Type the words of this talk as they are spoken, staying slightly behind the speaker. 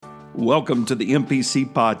Welcome to the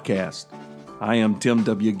MPC Podcast. I am Tim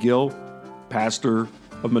W. Gill, pastor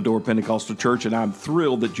of Medora Pentecostal Church, and I'm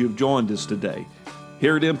thrilled that you've joined us today.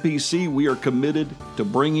 Here at MPC, we are committed to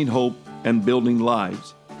bringing hope and building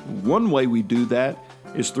lives. One way we do that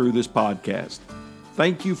is through this podcast.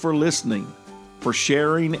 Thank you for listening, for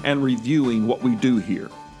sharing and reviewing what we do here.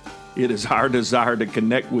 It is our desire to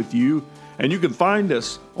connect with you, and you can find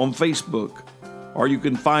us on Facebook, or you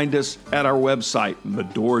can find us at our website,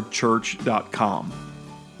 medorachurch.com.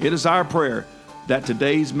 It is our prayer that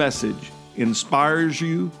today's message inspires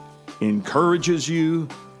you, encourages you,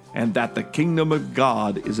 and that the kingdom of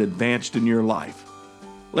God is advanced in your life.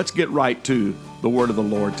 Let's get right to the word of the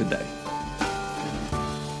Lord today.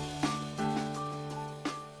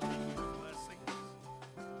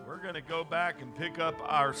 We're going to go back and pick up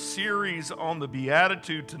our series on the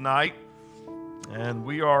Beatitude tonight. And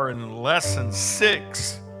we are in lesson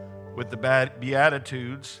 6 with the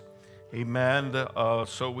Beatitudes. Amen.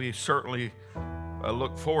 So we certainly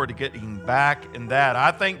look forward to getting back in that.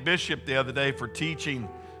 I thanked Bishop the other day for teaching.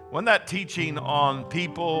 Wasn't that teaching on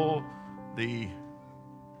people, the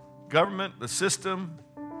government, the system,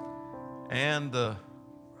 and the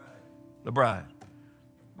bride?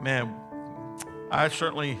 Man, I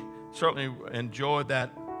certainly enjoyed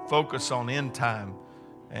that focus on end time.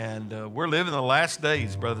 And we're living the last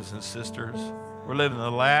days, brothers and sisters. We're living the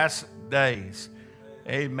last days.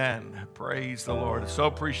 Amen. Praise the Lord. So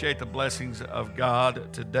appreciate the blessings of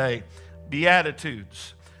God today.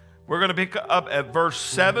 Beatitudes. We're going to pick up at verse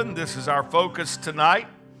 7. This is our focus tonight.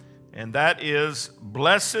 And that is,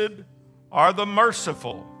 blessed are the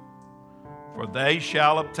merciful, for they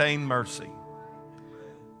shall obtain mercy.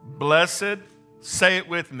 Blessed, say it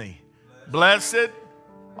with me. Blessed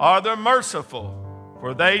are the merciful,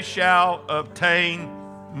 for they shall obtain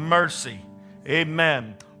mercy.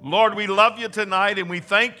 Amen. Lord, we love you tonight, and we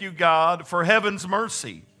thank you, God, for heaven's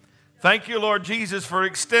mercy. Thank you, Lord Jesus, for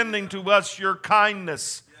extending to us your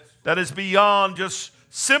kindness that is beyond just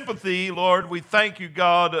sympathy. Lord, we thank you,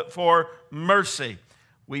 God, for mercy.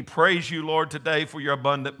 We praise you, Lord, today for your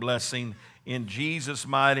abundant blessing. In Jesus'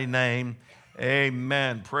 mighty name,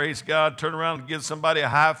 amen. Praise God. Turn around and give somebody a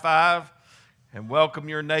high five and welcome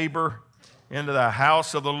your neighbor into the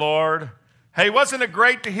house of the Lord. Hey, wasn't it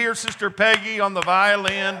great to hear Sister Peggy on the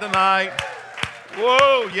violin tonight?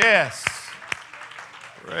 Whoa, yes.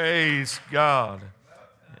 Praise God.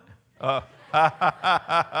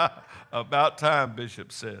 About time,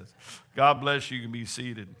 Bishop says. God bless you. You can be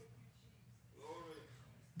seated.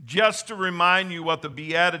 Just to remind you what the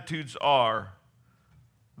Beatitudes are,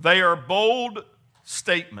 they are bold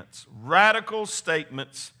statements, radical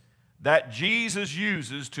statements that Jesus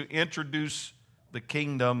uses to introduce the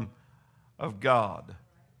kingdom of God.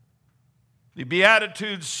 The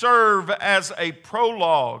Beatitudes serve as a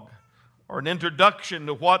prologue or an introduction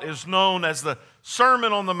to what is known as the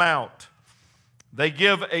Sermon on the Mount. They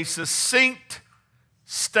give a succinct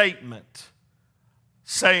statement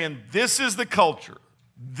saying, this is the culture,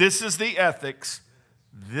 this is the ethics,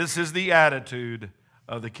 this is the attitude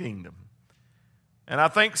of the kingdom. And I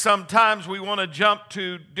think sometimes we want to jump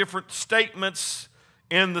to different statements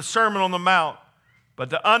in the Sermon on the Mount. But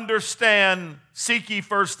to understand, seek ye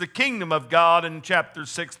first the kingdom of God in chapter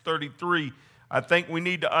 6:33, I think we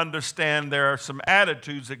need to understand there are some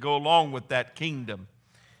attitudes that go along with that kingdom.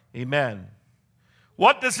 Amen.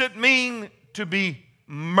 What does it mean to be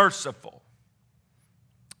merciful?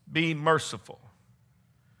 Be merciful.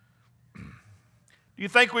 Do you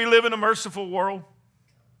think we live in a merciful world?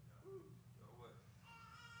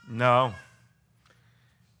 No.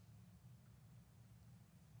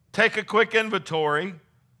 Take a quick inventory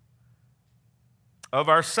of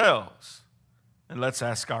ourselves and let's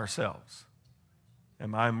ask ourselves,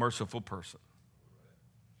 am I a merciful person?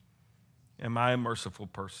 Am I a merciful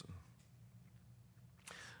person?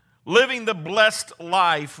 Living the blessed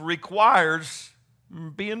life requires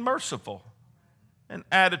being merciful, an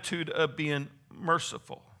attitude of being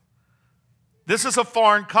merciful. This is a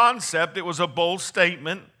foreign concept. It was a bold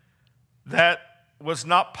statement that was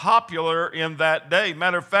not popular in that day.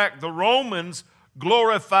 Matter of fact, the Romans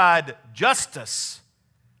glorified justice,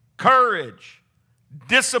 courage,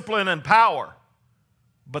 discipline, and power,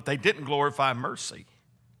 but they didn't glorify mercy.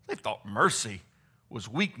 They thought mercy was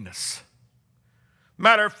weakness.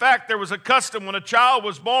 Matter of fact, there was a custom when a child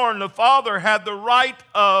was born, the father had the right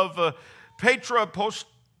of patra post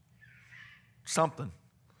something.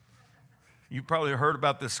 You probably heard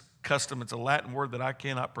about this custom. It's a Latin word that I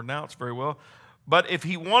cannot pronounce very well. But if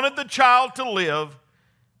he wanted the child to live,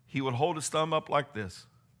 he would hold his thumb up like this.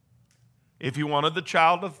 If he wanted the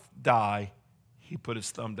child to die, he put his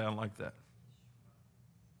thumb down like that.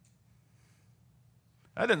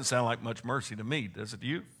 That doesn't sound like much mercy to me, does it to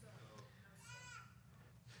you?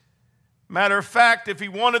 Matter of fact, if he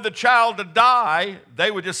wanted the child to die,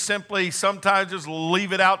 they would just simply sometimes just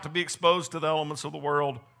leave it out to be exposed to the elements of the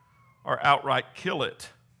world or outright kill it.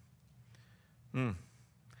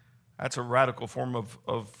 That's a radical form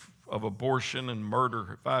of abortion and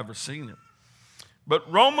murder if I've ever seen it. But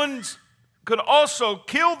Romans could also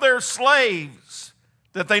kill their slaves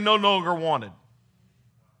that they no longer wanted.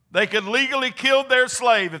 They could legally kill their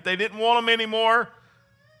slave if they didn't want them anymore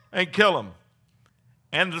and kill them.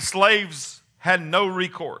 And the slaves had no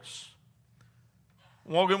recourse.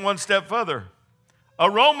 We'll get one step further. A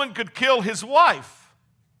Roman could kill his wife.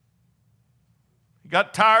 He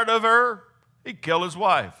got tired of her, he'd kill his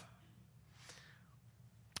wife.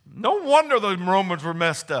 No wonder the Romans were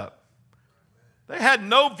messed up. They had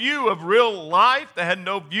no view of real life. They had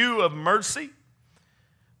no view of mercy.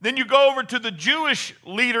 Then you go over to the Jewish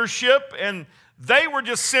leadership, and they were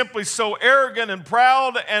just simply so arrogant and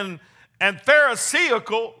proud and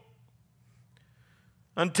pharisaical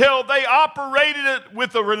until they operated it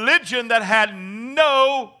with a religion that had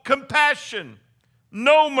no compassion,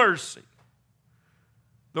 no mercy.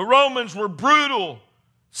 The Romans were brutal,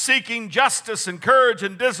 seeking justice and courage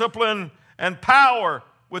and discipline and power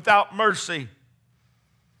without mercy.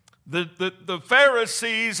 The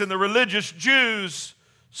Pharisees and the religious Jews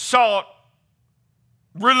sought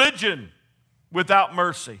religion without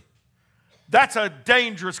mercy. That's a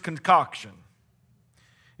dangerous concoction.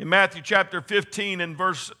 In Matthew chapter 15 and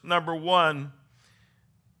verse number 1,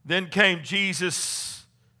 then came to Jesus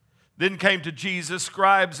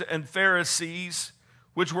scribes and Pharisees,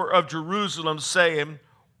 which were of Jerusalem, saying,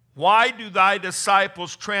 "Why do thy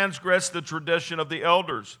disciples transgress the tradition of the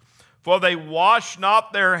elders? For they wash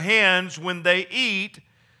not their hands when they eat."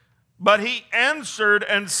 But he answered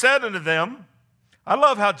and said unto them, I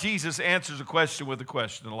love how Jesus answers a question with a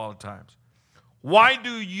question a lot of times. "Why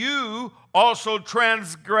do you also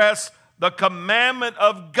transgress the commandment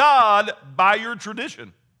of God by your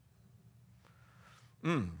tradition?"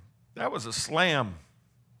 That was a slam.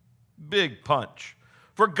 Big punch.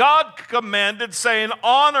 "For God commanded, saying,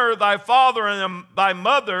 Honor thy father and thy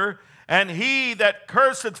mother, and he that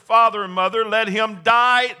curseth father and mother, let him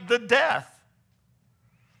die the death.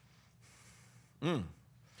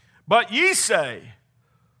 But ye say,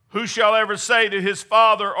 Who shall ever say to his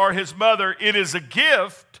father or his mother, It is a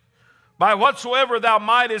gift, by whatsoever thou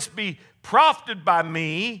mightest be profited by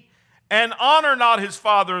me, and honor not his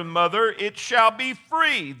father and mother, it shall be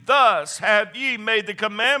free. Thus have ye made the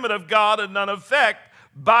commandment of God of none effect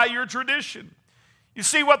by your tradition." You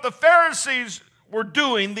see what the Pharisees were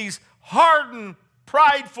doing, these hardened,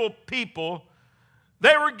 prideful people,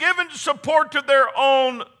 they were given support to their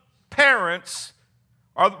own parents,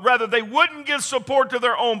 or rather they wouldn't give support to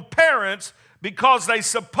their own parents because they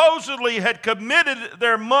supposedly had committed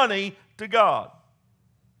their money to God.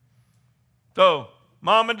 So,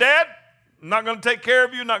 mom and dad, I'm not going to take care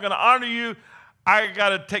of you, not going to honor you. I got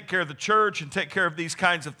to take care of the church and take care of these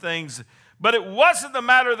kinds of things. But it wasn't the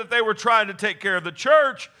matter that they were trying to take care of the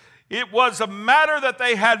church. It was a matter that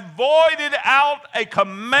they had voided out a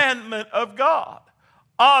commandment of God.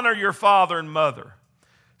 Honor your father and mother.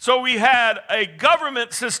 So we had a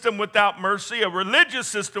government system without mercy, a religious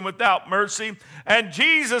system without mercy, and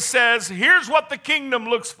Jesus says, here's what the kingdom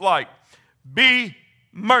looks like. Be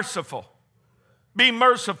merciful. Be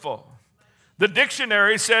merciful. The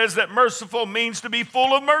dictionary says that merciful means to be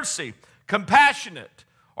full of mercy, compassionate,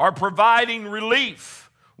 or providing relief.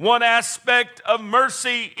 One aspect of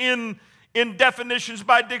mercy in definitions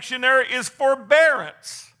by dictionary is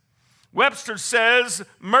forbearance. Webster says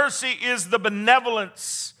mercy is the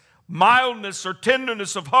benevolence, mildness, or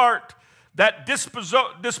tenderness of heart that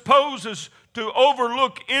disposes to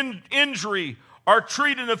overlook injury or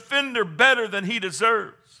treat an offender better than he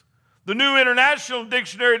deserves. The New International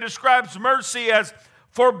Dictionary describes mercy as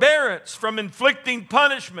forbearance from inflicting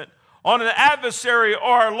punishment on an adversary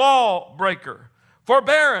or a lawbreaker.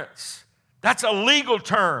 Forbearance, that's a legal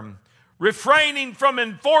term. Refraining from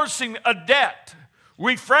enforcing a debt,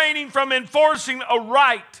 refraining from enforcing a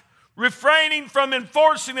right, refraining from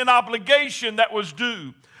enforcing an obligation that was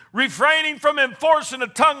due, refraining from enforcing a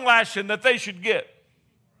tongue lashing that they should get,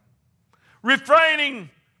 refraining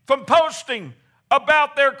from posting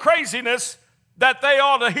about their craziness that they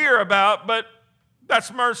ought to hear about, but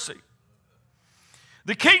that's mercy.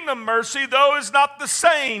 The kingdom mercy, though, is not the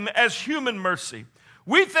same as human mercy.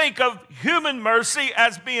 We think of human mercy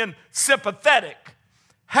as being sympathetic,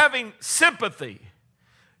 having sympathy.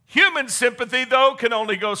 Human sympathy, though, can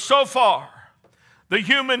only go so far. The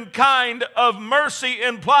human kind of mercy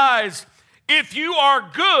implies if you are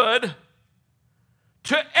good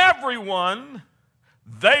to everyone,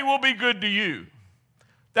 they will be good to you.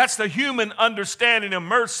 That's the human understanding of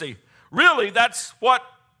mercy. Really, that's what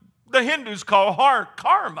the Hindus call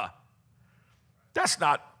karma. That's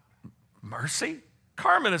not mercy.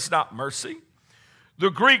 Karma is not mercy. The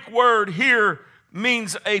Greek word here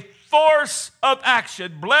means a force of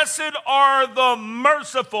action. Blessed are the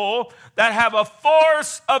merciful that have a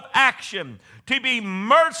force of action. To be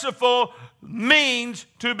merciful means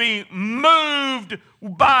to be moved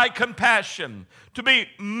by compassion, to be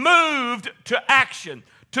moved to action,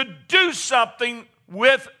 to do something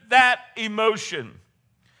with that emotion,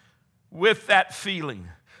 with that feeling.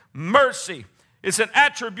 Mercy is an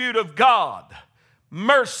attribute of God.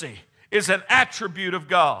 Mercy is an attribute of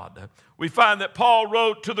God. We find that Paul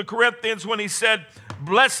wrote to the Corinthians when he said,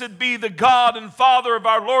 "Blessed be the God and Father of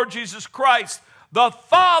our Lord Jesus Christ, the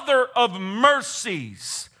Father of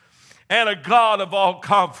mercies and a God of all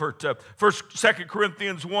comfort." 2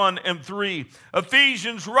 Corinthians 1 and 3.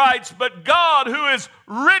 Ephesians writes, "But God, who is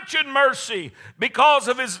rich in mercy, because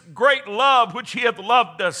of his great love which he hath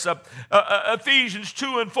loved us." Ephesians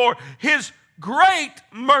 2 and 4. His great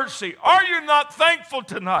mercy. Are you not thankful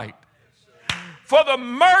tonight for the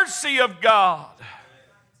mercy of God?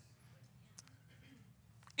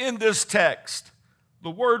 In this text,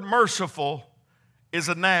 the word merciful is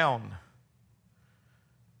a noun.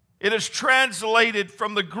 It is translated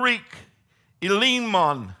from the Greek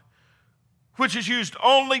elimon, which is used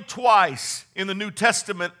only twice in the New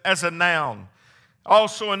Testament as a noun.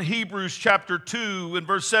 Also in Hebrews chapter 2 and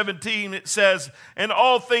verse 17 it says, "And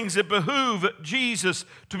all things it behoove Jesus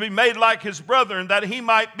to be made like his brethren, that he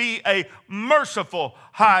might be a merciful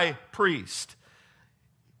high priest."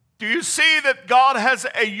 Do you see that God has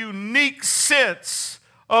a unique sense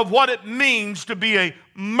of what it means to be a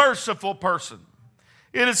merciful person?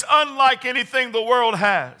 It is unlike anything the world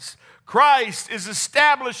has. Christ is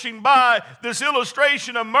establishing by this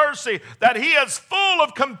illustration of mercy that he is full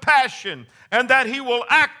of compassion and that he will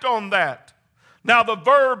act on that. Now, the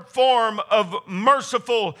verb form of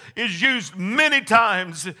merciful is used many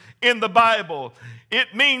times in the Bible.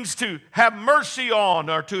 It means to have mercy on,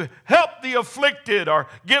 or to help the afflicted, or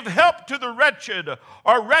give help to the wretched,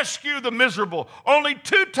 or rescue the miserable. Only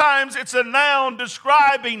 2 times it's a noun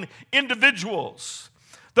describing individuals.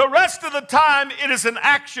 The rest of the time, it is an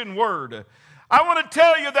action word. I want to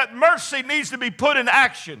tell you that mercy needs to be put in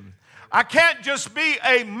action. I can't just be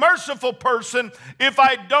a merciful person if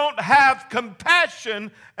I don't have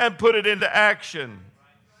compassion and put it into action.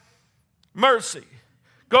 Mercy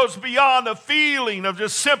goes beyond a feeling of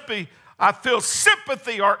just simply, I feel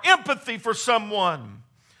sympathy or empathy for someone.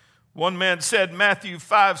 One man said Matthew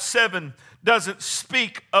 5:7 doesn't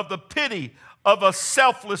speak of the pity of a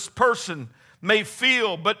selfless person may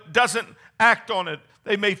feel but doesn't act on it.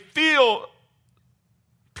 They may feel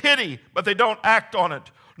pity, but they don't act on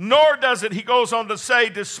it. Nor does it, he goes on to say,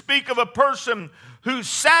 to speak of a person who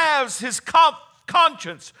salves his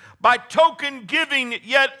conscience by token giving,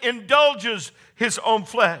 yet indulges his own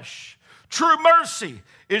flesh. True mercy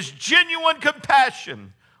is genuine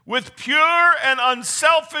compassion with pure and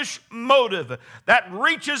unselfish motive that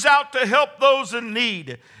reaches out to help those in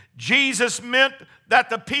need. Jesus meant that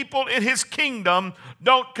the people in his kingdom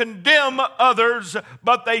don't condemn others,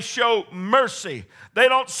 but they show mercy. They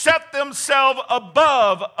don't set themselves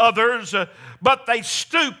above others, but they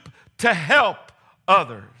stoop to help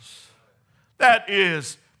others. That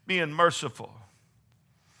is being merciful.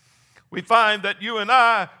 We find that you and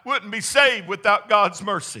I wouldn't be saved without God's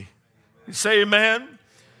mercy. You say amen?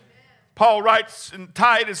 Paul writes in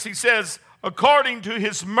Titus, he says, according to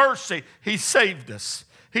his mercy, he saved us.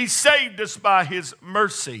 He saved us by his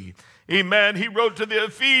mercy. Amen. He wrote to the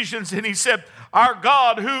Ephesians and he said, our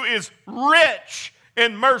God who is rich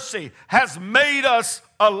in mercy has made us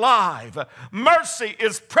alive. Mercy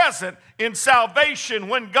is present in salvation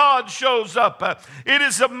when God shows up. It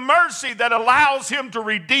is a mercy that allows him to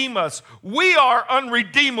redeem us. We are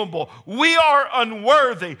unredeemable. We are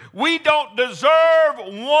unworthy. We don't deserve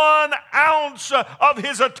 1 ounce of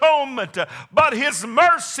his atonement. But his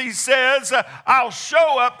mercy says, I'll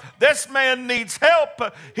show up. This man needs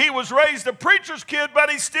help. He was raised a preacher's kid,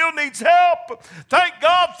 but he still needs help. Thank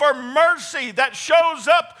God for mercy that shows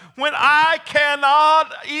up when I cannot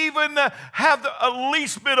even have the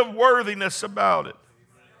least bit of worthiness about it.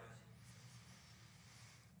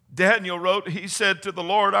 Daniel wrote, he said, to the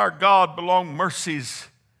Lord our God belong mercies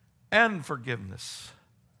and forgiveness.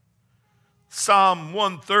 Psalm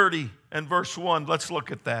 130 and verse 1, let's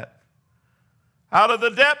look at that. Out of the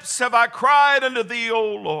depths have I cried unto thee,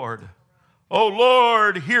 O Lord. O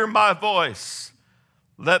Lord, hear my voice.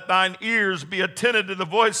 Let thine ears be attentive to the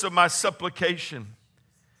voice of my supplication.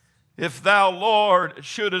 If thou, Lord,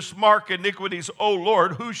 shouldest mark iniquities, O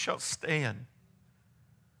Lord, who shall stand?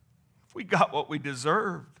 If we got what we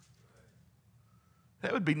deserved,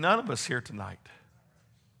 that would be none of us here tonight.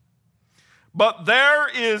 But there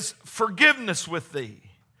is forgiveness with thee,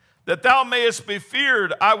 that thou mayest be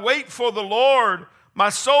feared. I wait for the Lord. My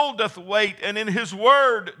soul doth wait, and in his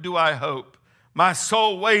word do I hope. My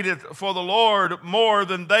soul waiteth for the Lord more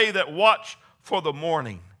than they that watch for the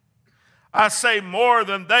morning. I say more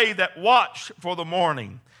than they that watch for the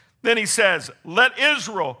morning. Then he says, let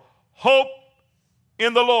Israel hope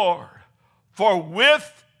in the Lord, for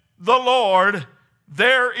with the Lord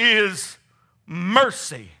there is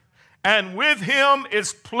mercy, and with him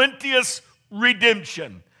is plenteous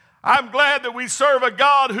redemption. I'm glad that we serve a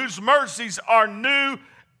God whose mercies are new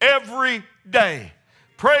every day.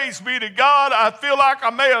 Praise be to God. I feel like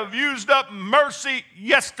I may have used up mercy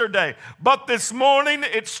yesterday, but this morning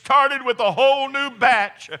it started with a whole new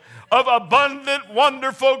batch of abundant,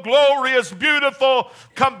 wonderful, glorious, beautiful,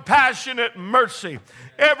 compassionate mercy.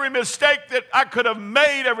 Every mistake that I could have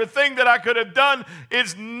made, everything that I could have done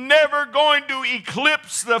is never going to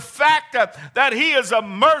eclipse the fact that he is a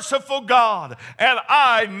merciful God, and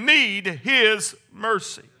I need his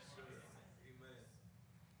mercy.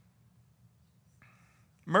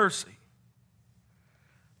 Mercy.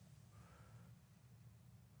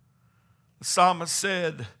 The psalmist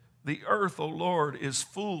said, the earth, O Lord, is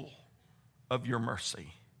full of your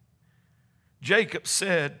mercy. Jacob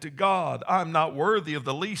said to God, I'm not worthy of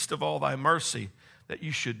the least of all thy mercy that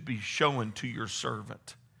you should be showing to your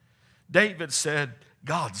servant. David said,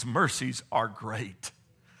 God's mercies are great.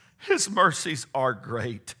 His mercies are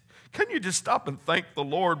great. Can you just stop and thank the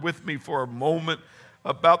Lord with me for a moment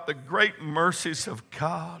about the great mercies of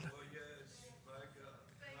God?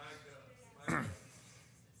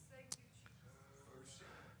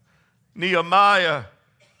 Nehemiah,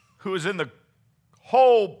 who was in the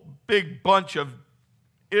whole big bunch of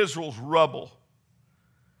Israel's rubble,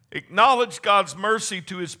 acknowledged God's mercy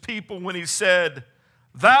to his people when he said,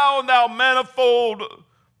 thou manifold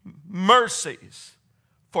mercies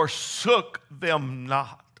forsook them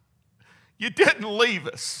not. You didn't leave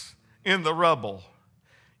us in the rubble.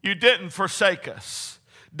 You didn't forsake us.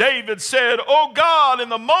 David said, O God, in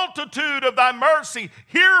the multitude of thy mercy,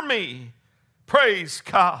 hear me. Praise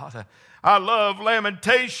God. I love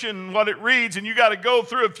Lamentation, what it reads, and you got to go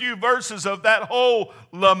through a few verses of that whole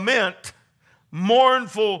lament,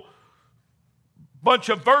 mournful bunch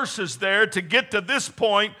of verses there to get to this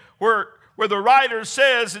point where the writer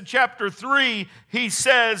says in chapter 3, he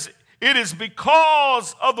says, it is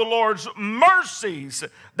because of the Lord's mercies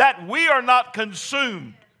that we are not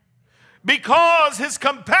consumed, because his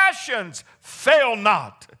compassions fail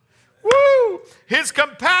not. Woo! His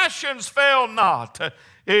compassions fail not.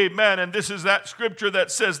 Amen. And this is that scripture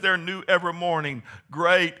that says they're new every morning.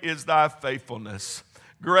 Great is thy faithfulness.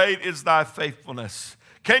 Great is thy faithfulness.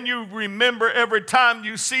 Can you remember every time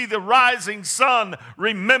you see the rising sun,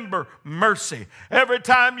 remember mercy? Every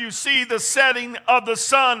time you see the setting of the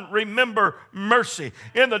sun, remember mercy.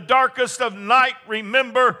 In the darkest of night,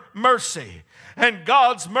 remember mercy. And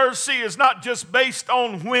God's mercy is not just based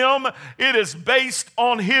on whim, it is based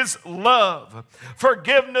on his love.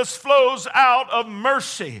 Forgiveness flows out of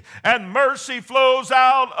mercy, and mercy flows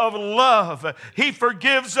out of love. He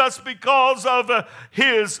forgives us because of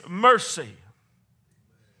his mercy.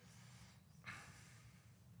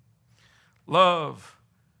 Love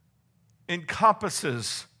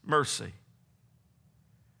encompasses mercy.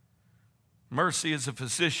 Mercy is a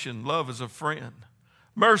physician, love is a friend.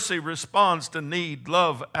 Mercy responds to need.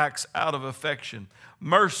 Love acts out of affection.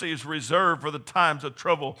 Mercy is reserved for the times of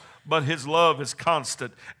trouble, but his love is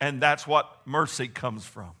constant, and that's what mercy comes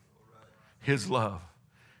from. His love.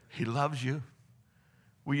 He loves you.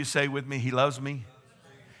 Will you say with me, he loves me?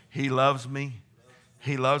 He loves me.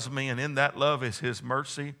 He loves me, and in that love is his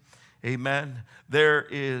mercy. Amen. There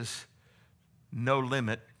is no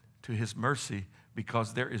limit to his mercy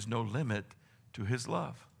because there is no limit to his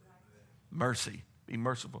love. Mercy. Be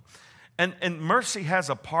merciful. And mercy has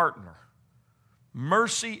a partner.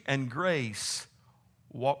 Mercy and grace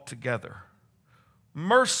walk together.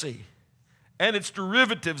 Mercy and its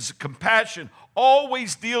derivatives, compassion,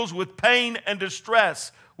 always deals with pain and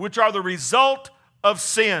distress, which are the result of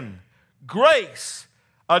sin. Grace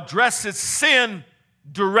addresses sin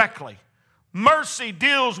directly. Mercy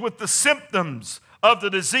deals with the symptoms of the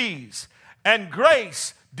disease, and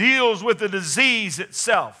grace deals with the disease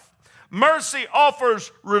itself. Mercy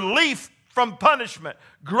offers relief from punishment.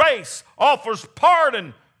 Grace offers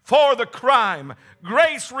pardon for the crime.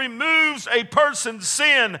 Grace removes a person's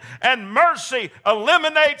sin, and mercy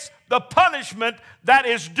eliminates the punishment that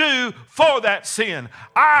is due for that sin.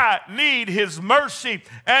 I need His mercy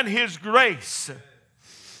and His grace.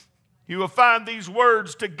 You will find these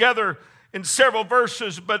words together in several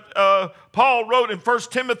verses, but Paul wrote in 1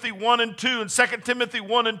 Timothy 1 and 2 and 2 Timothy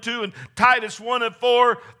 1 and 2 and Titus 1 and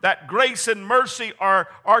 4 that grace and mercy are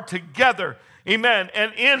together. Amen.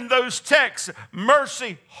 And in those texts,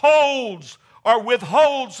 mercy holds or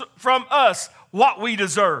withholds from us what we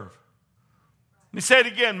deserve. Let me say it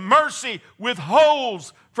again. Mercy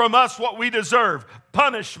withholds from us what we deserve.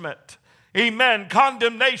 Punishment. Amen.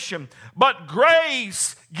 Condemnation. But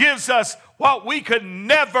grace gives us what we could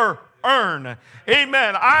never earn.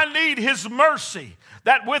 Amen. I need His mercy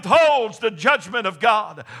that withholds the judgment of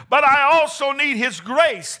God. But I also need His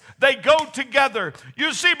grace. They go together.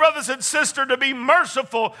 You see, brothers and sisters, to be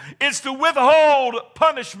merciful is to withhold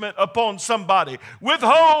punishment upon somebody,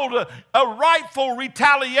 withhold a rightful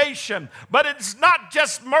retaliation. But it's not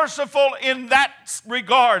just merciful in that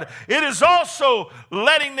regard. It is also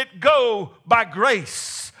letting it go by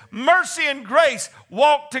grace. Mercy and grace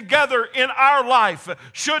walk together in our life.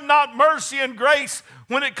 Should not mercy and grace,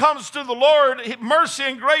 when it comes to the Lord, mercy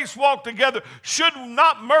and grace walk together? Should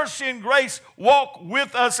not mercy and grace walk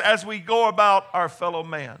with us as we go about our fellow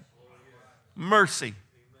man? Mercy.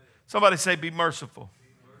 Somebody say, be merciful.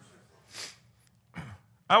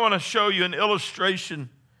 I want to show you an illustration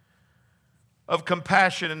of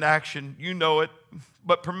compassion in action. You know it,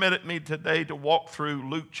 but permit it me today to walk through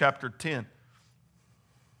Luke chapter 10.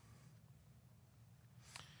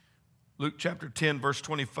 Luke chapter 10, verse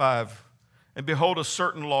 25. And behold, a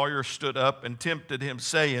certain lawyer stood up and tempted him,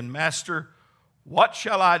 saying, Master, what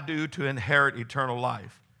shall I do to inherit eternal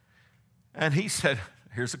life? And he said,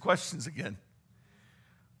 here's the questions again.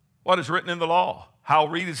 What is written in the law? How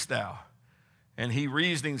readest thou? And he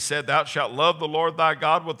reasoning said, Thou shalt love the Lord thy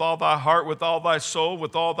God with all thy heart, with all thy soul,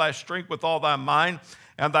 with all thy strength, with all thy mind,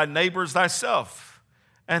 and thy neighbor as thyself.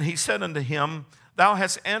 And he said unto him, Thou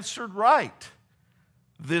hast answered right.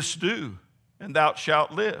 This do, and thou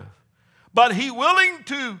shalt live. But he willing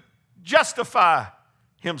to justify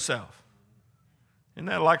himself. Isn't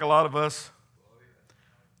that like a lot of us?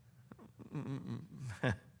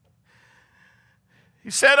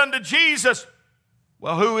 He said unto Jesus,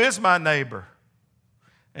 Well, who is my neighbor?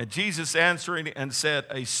 And Jesus answering and said,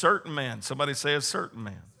 A certain man. Somebody say a certain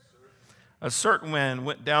man. A certain man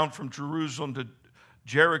went down from Jerusalem to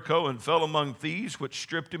Jericho and fell among thieves, which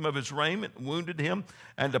stripped him of his raiment, wounded him,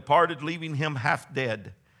 and departed, leaving him half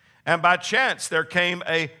dead. And by chance there came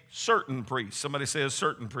a certain priest. Somebody say a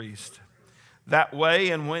certain priest. That way,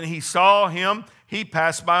 and when he saw him, he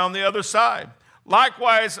passed by on the other side.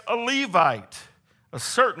 Likewise, a Levite, a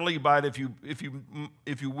certain Levite, if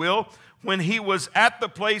you will, when he was at the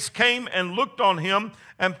place, came and looked on him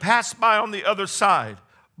and passed by on the other side.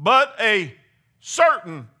 But a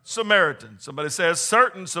certain Samaritan, somebody say a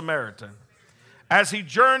certain Samaritan, as he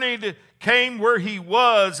journeyed, came where he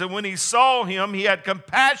was, and when he saw him, he had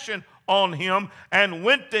compassion on him and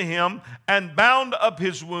went to him and bound up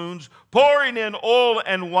his wounds, pouring in oil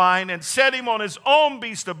and wine, and set him on his own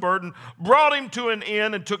beast of burden, brought him to an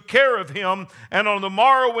inn and took care of him. And on the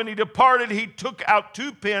morrow when he departed, he took out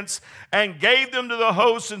 2 pence and gave them to the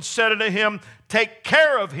host and said unto him, Take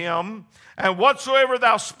care of him, and whatsoever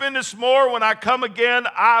thou spendest more, when I come again,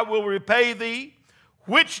 I will repay thee.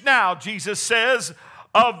 Which now, Jesus says,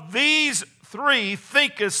 of these 3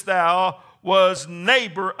 thinkest thou was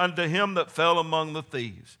neighbor unto him that fell among the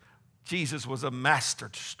thieves? Jesus was a master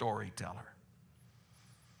storyteller.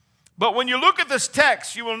 But when you look at this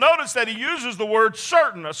text, you will notice that he uses the word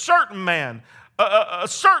certain, a certain man, a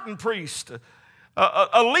certain priest,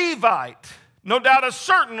 a Levite. No doubt a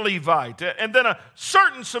certain Levite, and then a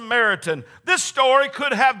certain Samaritan. This story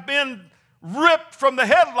could have been ripped from the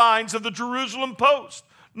headlines of the Jerusalem Post.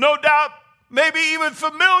 No doubt, maybe even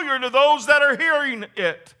familiar to those that are hearing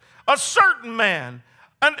it. A certain man,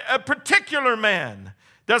 a particular man,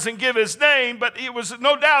 doesn't give his name, but it was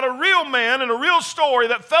no doubt a real man and a real story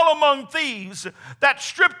that fell among thieves, that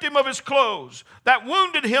stripped him of his clothes, that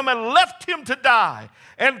wounded him and left him to die,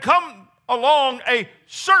 and come along a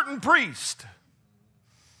certain priest.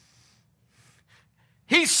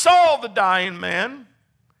 He saw the dying man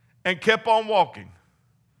and kept on walking.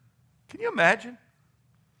 Can you imagine?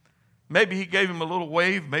 Maybe he gave him a little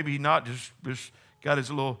wave, maybe he not, just got his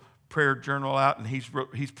little prayer journal out and he's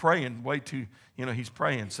praying way too, he's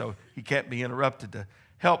praying so he can't be interrupted to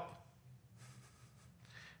help.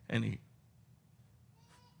 And he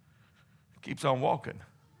keeps on walking.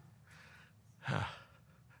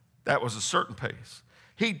 That was a certain pace.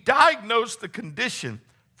 He diagnosed the condition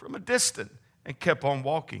from a distance and kept on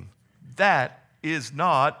walking. That is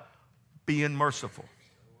not being merciful.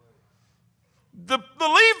 The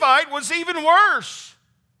Levite was even worse.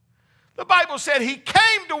 The Bible said he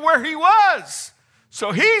came to where he was,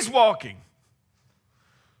 so he's walking.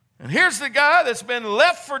 And here's the guy that's been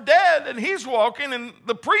left for dead, and he's walking, and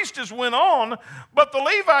the priest just went on, but the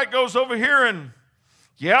Levite goes over here and,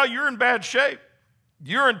 yeah, you're in bad shape.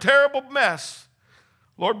 You're in terrible mess.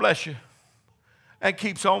 Lord bless you. And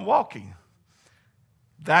keeps on walking.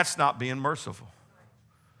 That's not being merciful.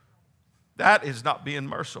 That is not being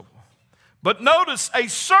merciful. But notice, a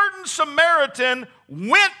certain Samaritan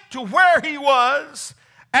went to where he was,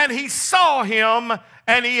 and he saw him,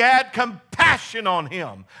 and he had compassion on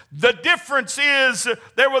him. The difference is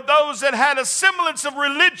there were those that had a semblance of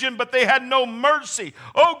religion, but they had no mercy.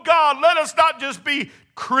 Oh God, let us not just be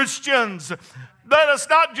Christians. Let us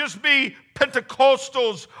not just be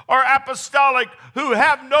Pentecostals or apostolic who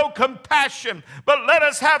have no compassion, but let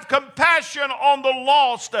us have compassion on the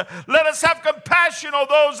lost. Let us have compassion on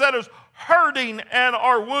those that are hurting and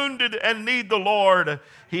are wounded and need the Lord.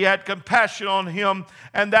 He had compassion on him,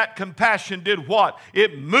 and that compassion did what?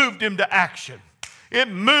 It moved him to action. It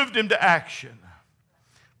moved him to action.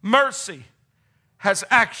 Mercy has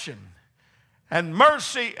action, and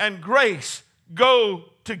mercy and grace go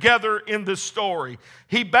together in this story.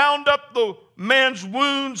 He bound up the man's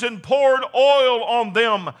wounds and poured oil on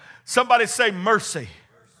them. Somebody say mercy.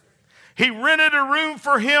 He rented a room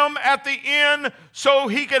for him at the inn so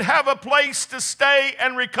he could have a place to stay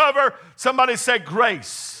and recover. Somebody say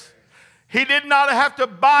grace. He did not have to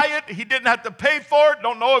buy it. He didn't have to pay for it.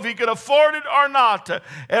 Don't know if he could afford it or not.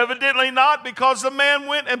 Evidently not, because the man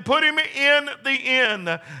went and put him in the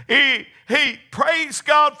inn. He praised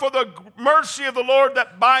God for the mercy of the Lord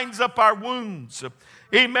that binds up our wounds.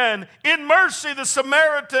 Amen. In mercy, the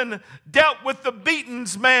Samaritan dealt with the beaten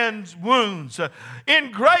man's wounds.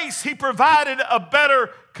 In grace, he provided a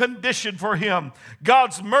better condition for him.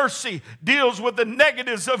 God's mercy deals with the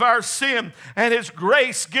negatives of our sin, and his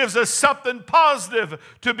grace gives us something positive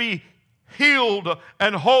to be healed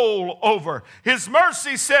and whole over. His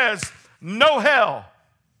mercy says, no hell.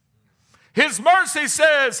 His mercy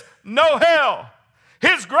says, no hell.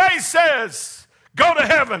 His grace says, go to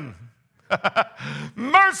heaven.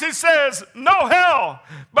 Mercy says, no hell,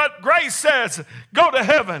 but grace says, go to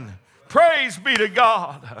heaven. Praise be to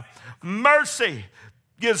God. Mercy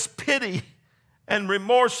gives pity and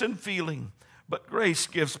remorse and feeling, but grace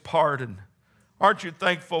gives pardon. Aren't you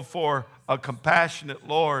thankful for a compassionate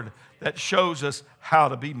Lord that shows us how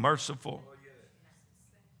to be merciful?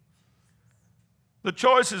 The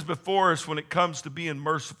choice is before us when it comes to being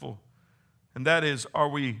merciful, and that is, are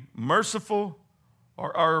we merciful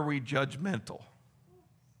or are we judgmental?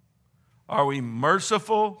 Are we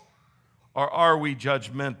merciful or are we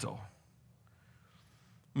judgmental?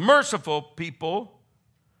 Merciful people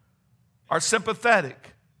are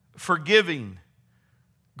sympathetic, forgiving,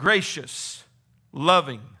 gracious,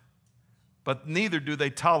 loving, but neither do they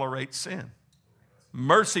tolerate sin.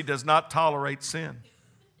 Mercy does not tolerate sin.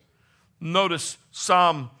 Notice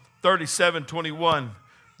Psalm 37:21.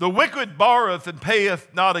 The wicked borroweth and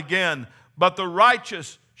payeth not again, but the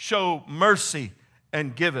righteous show mercy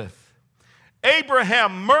and giveth.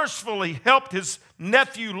 Abraham mercifully helped his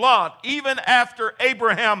nephew Lot even after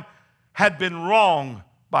Abraham had been wronged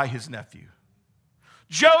by his nephew.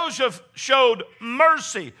 Joseph showed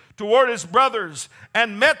mercy toward his brothers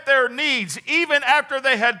and met their needs even after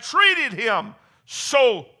they had treated him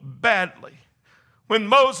so badly. When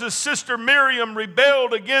Moses' sister Miriam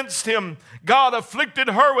rebelled against him, God afflicted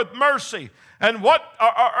her with mercy. And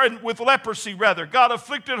with leprosy, rather. God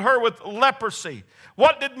afflicted her with leprosy.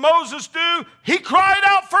 What did Moses do? He cried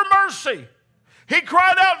out for mercy. He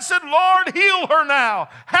cried out and said, Lord, heal her now.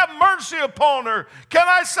 Have mercy upon her. Can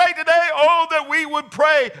I say today, oh, that we would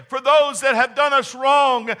pray for those that have done us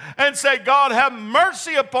wrong and say, God, have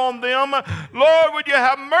mercy upon them. Lord, would you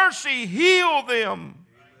have mercy? Heal them.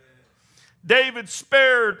 David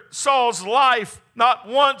spared Saul's life not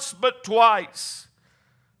once but twice.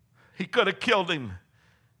 He could have killed him,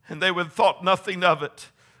 and they would have thought nothing of it.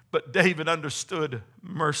 But David understood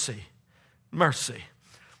mercy. Mercy.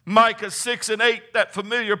 Micah 6:8, that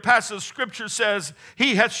familiar passage of Scripture says,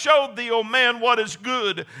 He hath showed thee, O man, what is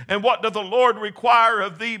good, and what doth the Lord require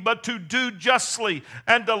of thee, but to do justly,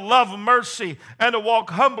 and to love mercy, and to walk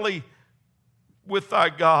humbly with thy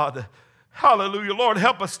God. Hallelujah. Lord,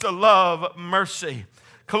 help us to love mercy.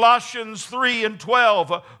 Colossians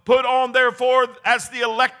 3:12, put on therefore as the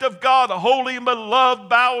elect of God, holy and beloved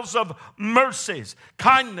bowels of mercies,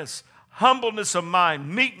 kindness, humbleness of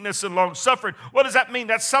mind, meekness and long-suffering. What does that mean?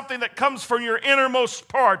 That's something that comes from your innermost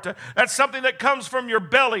part. That's something that comes from your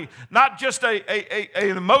belly, not just an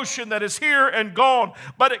emotion that is here and gone,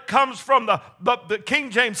 but it comes from the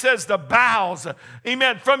King James says the bowels,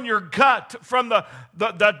 amen, from your gut, from the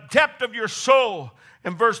depth of your soul.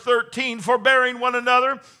 In verse 13, forbearing one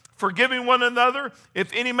another, forgiving one another,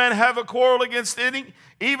 if any man have a quarrel against any,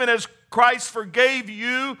 even as Christ forgave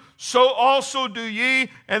you, so also do ye.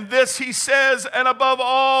 And this he says, and above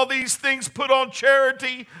all these things put on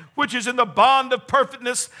charity, which is in the bond of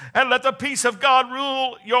perfectness, and let the peace of God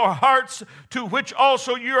rule your hearts, to which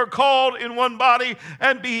also you are called in one body,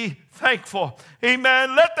 and be thankful.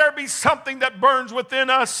 Amen. Let there be something that burns within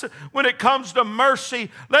us when it comes to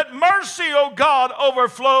mercy. Let mercy, oh God,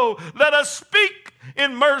 overflow. Let us speak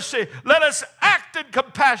in mercy. Let us act in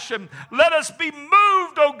compassion. Let us be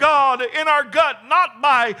moved, oh God, in our gut, not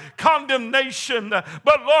by condemnation,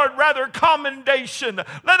 but Lord, rather commendation.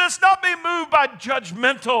 Let us not be moved by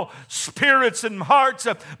judgmental spirits and hearts,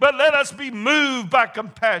 but let us be moved by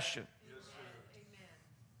compassion.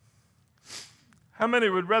 How many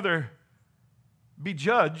would rather be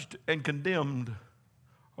judged and condemned,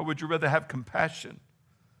 or would you rather have compassion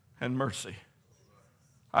and mercy?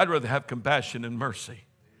 I'd rather have compassion and mercy.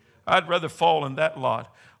 I'd rather fall in that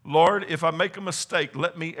lot. Lord, if I make a mistake,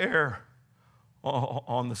 let me err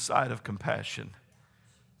on the side of compassion.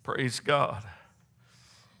 Praise God.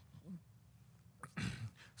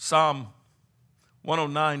 Psalm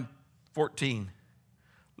 109:14.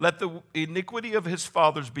 Let the iniquity of his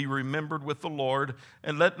fathers be remembered with the Lord,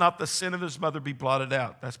 and let not the sin of his mother be blotted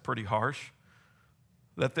out. That's pretty harsh.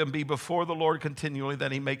 Let them be before the Lord continually,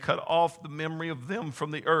 that he may cut off the memory of them from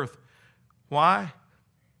the earth. Why?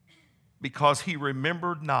 Because he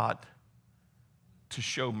remembered not to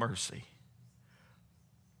show mercy,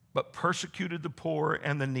 but persecuted the poor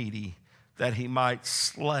and the needy, that he might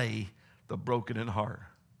slay the broken in heart.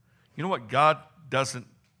 You know what God doesn't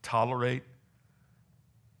tolerate?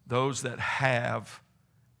 Those that have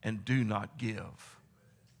and do not give.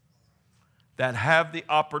 That have the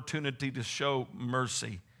opportunity to show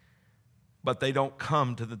mercy, but they don't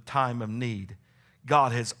come to the time of need.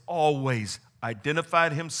 God has always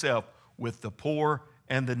identified himself with the poor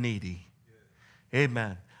and the needy.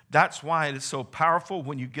 Amen. That's why it is so powerful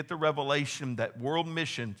when you get the revelation that world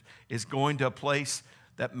missions is going to a place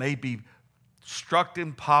that may be struck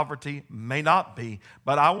in poverty, may not be,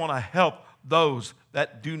 but I want to help those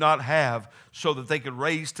that do not have, so that they could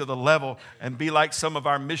raise to the level and be like some of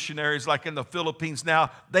our missionaries, like in the Philippines now.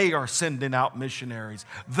 They are sending out missionaries.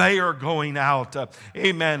 They are going out,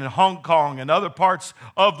 amen, in Hong Kong and other parts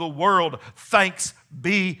of the world. Thanks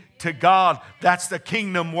be to God. That's the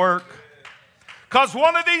kingdom work. Because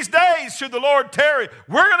one of these days, should the Lord tarry,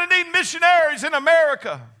 we're going to need missionaries in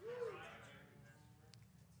America.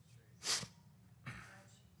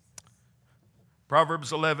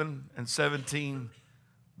 Proverbs 11:17,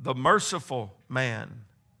 the merciful man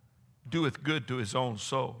doeth good to his own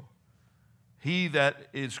soul. He that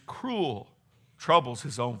is cruel troubles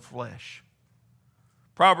his own flesh.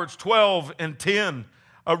 Proverbs 12:10,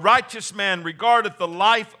 a righteous man regardeth the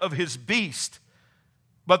life of his beast,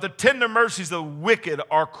 but the tender mercies of the wicked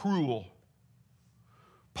are cruel.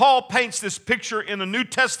 Paul paints this picture in the New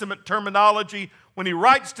Testament terminology when he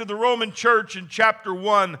writes to the Roman church in chapter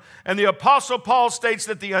 1, and the Apostle Paul states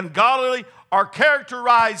that the ungodly are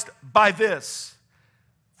characterized by this: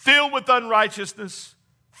 filled with unrighteousness,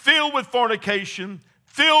 filled with fornication,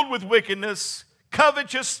 filled with wickedness,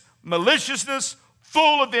 covetous, maliciousness,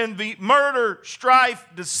 full of envy, murder, strife,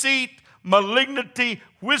 deceit, malignity,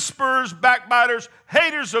 whisperers, backbiters,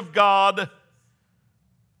 haters of God,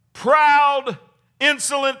 proud,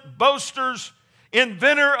 insolent, boasters,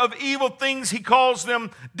 inventor of evil things, he calls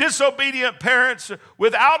them, disobedient parents,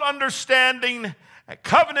 without understanding,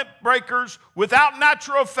 covenant breakers, without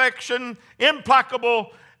natural affection,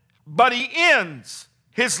 implacable. But he ends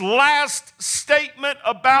his last statement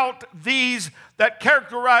about these that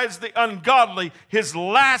characterize the ungodly. His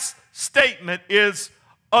last statement is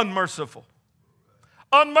unmerciful.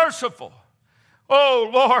 Unmerciful. Oh,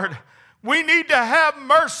 Lord, we need to have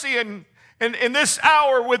mercy in this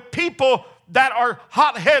hour with people that are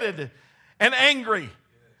hot-headed and angry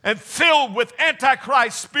and filled with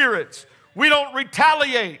antichrist spirits. We don't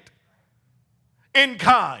retaliate in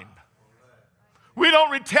kind. We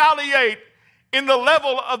don't retaliate in the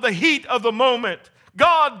level of the heat of the moment.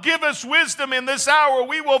 God, give us wisdom in this hour.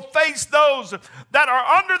 We will face those that are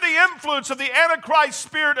under the influence of the Antichrist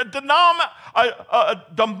spirit, a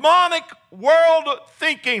demonic world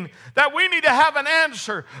thinking that we need to have an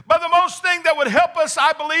answer. But the most thing that would help us,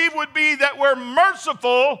 I believe, would be that we're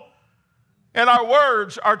merciful And our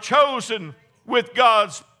words are chosen with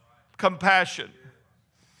God's compassion.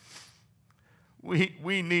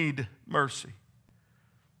 We need mercy.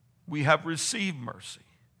 We have received mercy.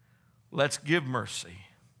 Let's give mercy.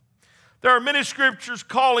 There are many scriptures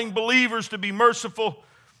calling believers to be merciful.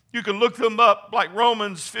 You can look them up, like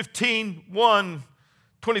Romans 15, 1,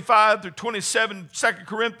 25 through 27, 2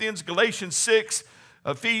 Corinthians, Galatians 6,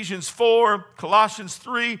 Ephesians 4, Colossians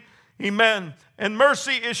 3. Amen. And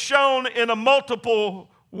mercy is shown in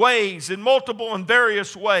multiple ways, in multiple and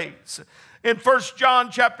various ways. In 1 John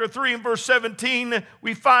chapter 3 and verse 17,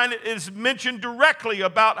 we find it is mentioned directly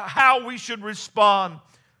about how we should respond.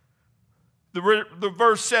 The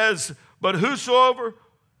verse says, "But whosoever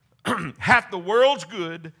hath the world's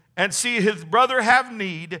good, and see his brother have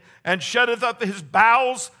need, and shutteth up his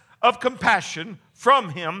bowels of compassion from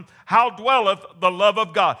him, how dwelleth the love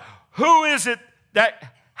of God?" Who is it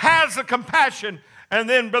that has the compassion, and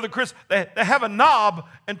then, Brother Chris, they have a knob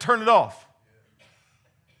and turn it off?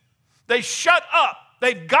 They shut up.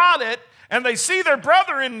 They've got it, and they see their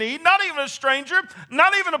brother in need, not even a stranger,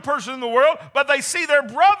 not even a person in the world, but they see their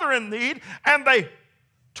brother in need, and they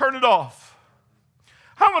turn it off.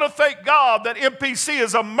 I want to thank God that MPC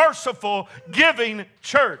is a merciful, giving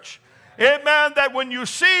church. Amen. That when you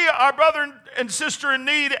see our brother and sister in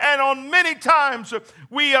need, and on many times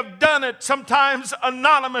we have done it, sometimes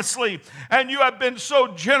anonymously, and you have been so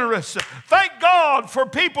generous. Thank God for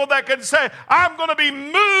people that can say, I'm going to be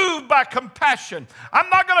moved by compassion. I'm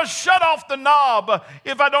not going to shut off the knob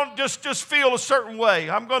if I don't just feel a certain way.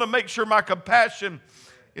 I'm going to make sure my compassion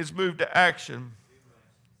is moved to action.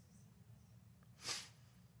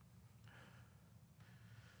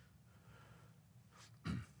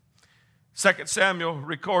 2 Samuel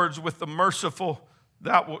records, "With the merciful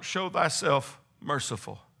thou wilt show thyself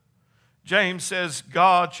merciful." James says,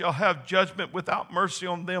 "God shall have judgment without mercy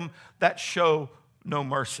on them that show no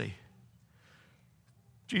mercy."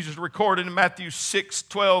 Jesus recorded in Matthew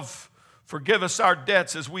 6:12, "Forgive us our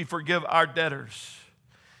debts as we forgive our debtors."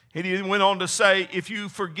 He went on to say, "If you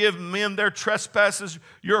forgive men their trespasses,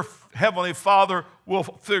 your heavenly Father will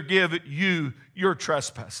forgive you your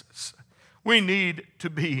trespasses." We need to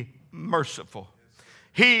be merciful.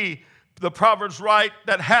 He, the Proverbs write,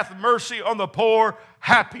 "that hath mercy on the poor,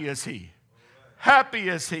 happy is he." Happy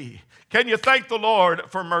is he. Can you thank the Lord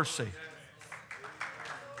for mercy?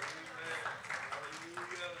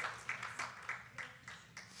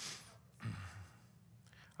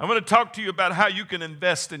 I'm going to talk to you about how you can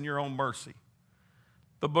invest in your own mercy.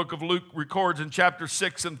 The book of Luke records in chapter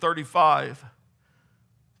 6 and 35,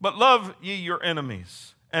 "But love ye your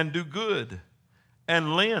enemies, and do good,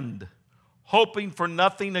 and lend, hoping for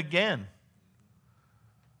nothing again."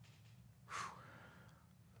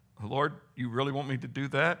 Lord, you really want me to do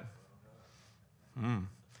that?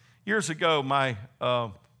 Years ago, my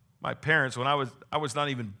parents, when I was not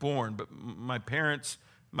even born, but my parents,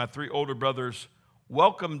 my three older brothers,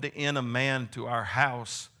 welcomed in a man to our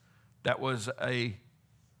house that was a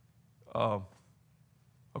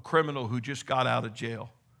criminal who just got out of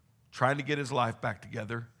jail, trying to get his life back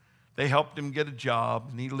together. They helped him get a job,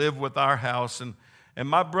 and he lived with our house. And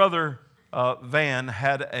my brother, Van,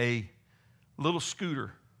 had a little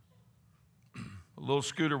scooter. A little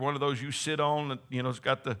scooter, one of those you sit on, it's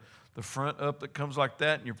got the front up that comes like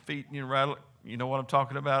that, and your feet, and you rattle. You know what I'm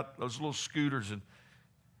talking about? Those little scooters.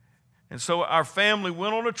 And so our family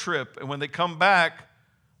went on a trip, and when they come back,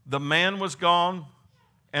 the man was gone,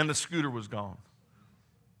 and the scooter was gone.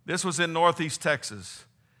 This was in Northeast Texas.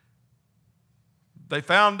 They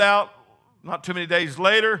found out not too many days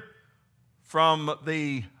later from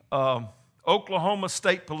the Oklahoma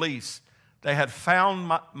State Police. They had found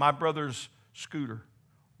my brother's scooter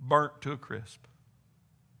burnt to a crisp.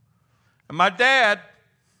 And my dad,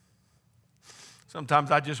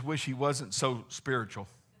 sometimes I just wish he wasn't so spiritual.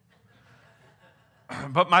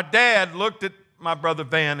 But my dad looked at my brother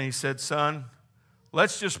Van and he said, "Son,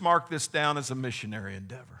 let's just mark this down as a missionary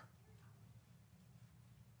endeavor."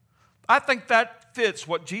 I think that fits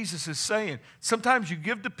what Jesus is saying. Sometimes you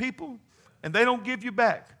give to people and they don't give you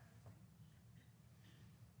back.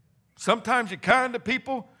 Sometimes you're kind to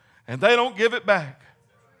people and they don't give it back.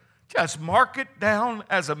 Just mark it down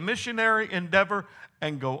as a missionary endeavor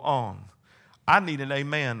and go on. I need an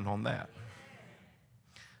amen on that.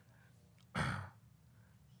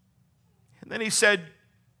 And then he said,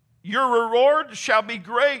 "Your reward shall be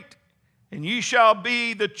great, and ye shall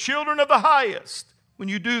be the children of the highest when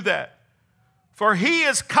you do that. For he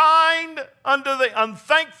is kind unto the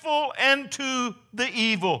unthankful and to the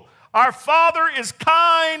evil." Our Father is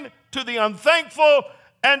kind to the unthankful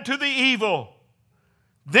and to the evil.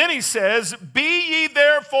 Then he says, be ye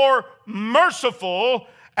therefore merciful,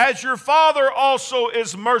 as your Father also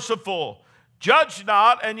is merciful. Judge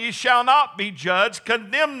not, and ye shall not be judged.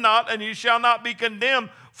 Condemn not, and ye shall not be condemned.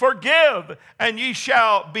 Forgive, and ye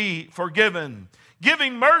shall be forgiven.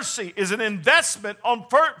 Giving mercy is an investment on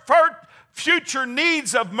future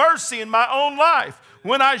needs of mercy in my own life.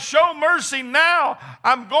 When I show mercy now,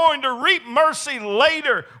 I'm going to reap mercy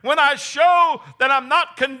later. When I show that I'm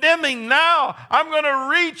not condemning now, I'm going to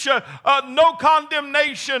reach no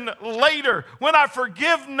condemnation later. When I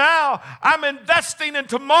forgive now, I'm investing in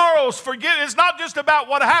tomorrow's forgiveness. It's not just about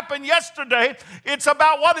what happened yesterday. It's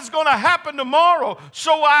about what is going to happen tomorrow.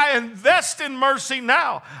 So I invest in mercy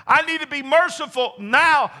now. I need to be merciful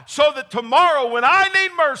now so that tomorrow when I need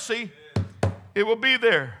mercy, it will be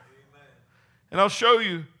there. And I'll show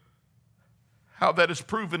you how that is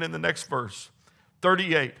proven in the next verse,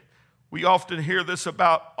 38. We often hear this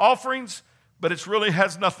about offerings, but it really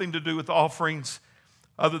has nothing to do with offerings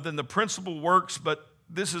other than the principal works, but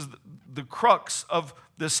this is the crux of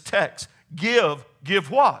this text. Give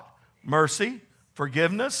what? Mercy,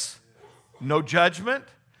 forgiveness, no judgment.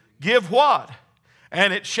 Give what?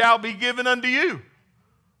 And it shall be given unto you.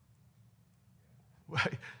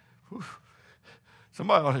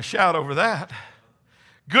 Somebody ought to shout over that.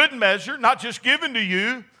 Good measure, not just given to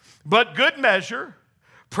you, but good measure,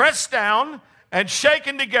 pressed down and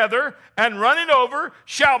shaken together and running over,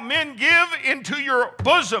 shall men give into your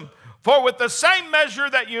bosom. For with the same measure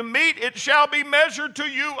that you mete, it shall be measured to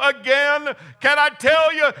you again. Can I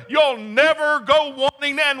tell you, you'll never go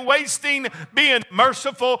wanting and wasting being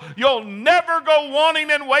merciful. You'll never go wanting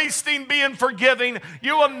and wasting being forgiving.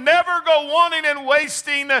 You will never go wanting and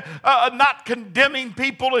wasting not condemning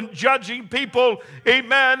people and judging people,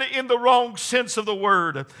 amen, in the wrong sense of the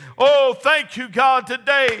word. Oh, thank you, God,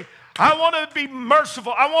 today. I want to be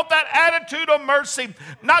merciful. I want that attitude of mercy,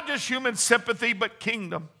 not just human sympathy, but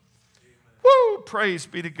kingdom. Woo! Praise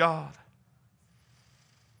be to God.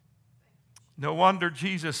 No wonder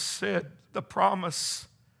Jesus said the promise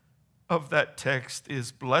of that text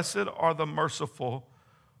is, blessed are the merciful,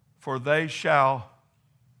 for they shall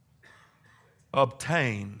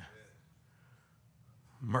obtain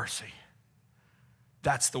mercy.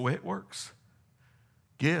 That's the way it works.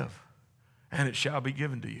 Give, and it shall be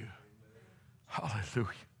given to you. Hallelujah.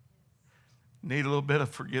 Need a little bit of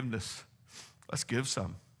forgiveness. Let's give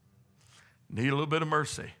some. Need a little bit of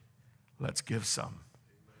mercy. Let's give some.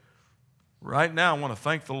 Right now, I want to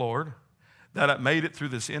thank the Lord that I made it through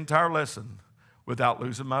this entire lesson without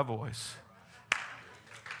losing my voice.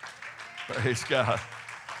 Praise God.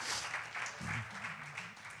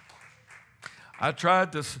 I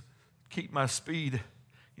tried to keep my speed,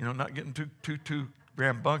 not getting too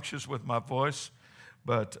rambunctious with my voice,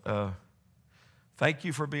 but thank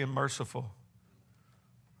you for being merciful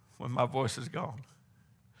when my voice is gone.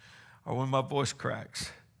 Or when my voice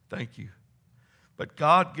cracks. Thank you. But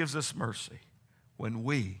God gives us mercy when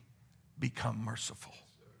we become merciful.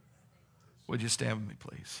 Would you stand with me,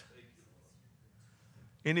 please?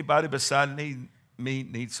 Anybody beside me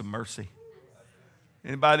needs some mercy?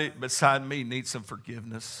 Anybody beside me needs some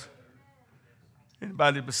forgiveness?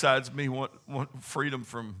 Anybody besides me want freedom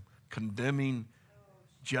from condemning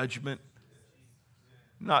judgment?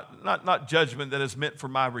 Not judgment that is meant for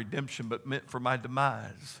my redemption, but meant for my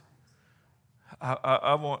demise.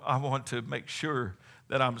 I want to make sure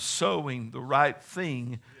that I'm sowing the right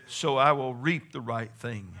thing so I will reap the right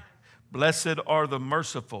thing. Blessed are the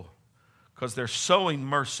merciful, because they're sowing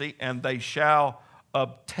mercy and they shall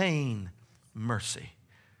obtain mercy.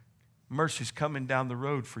 Mercy's coming down the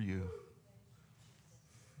road for you.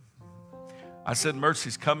 I said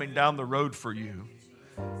mercy's coming down the road for you.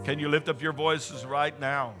 Can you lift up your voices right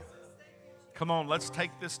now? Come on, let's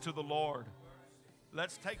take this to the Lord.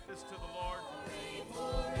 Let's take this to the Lord.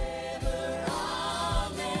 Forever,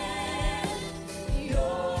 amen.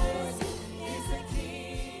 Yours is the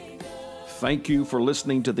kingdom. Thank you for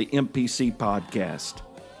listening to the MPC podcast.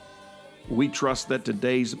 We trust that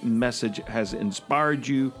today's message has inspired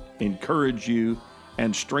you, encouraged you,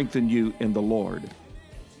 and strengthened you in the Lord.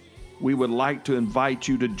 We would like to invite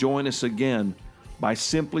you to join us again by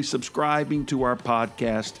simply subscribing to our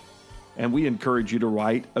podcast, and we encourage you to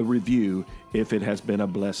write a review if it has been a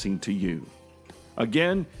blessing to you.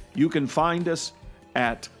 Again, you can find us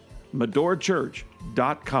at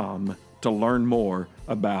medorachurch.com to learn more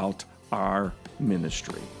about our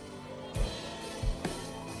ministry.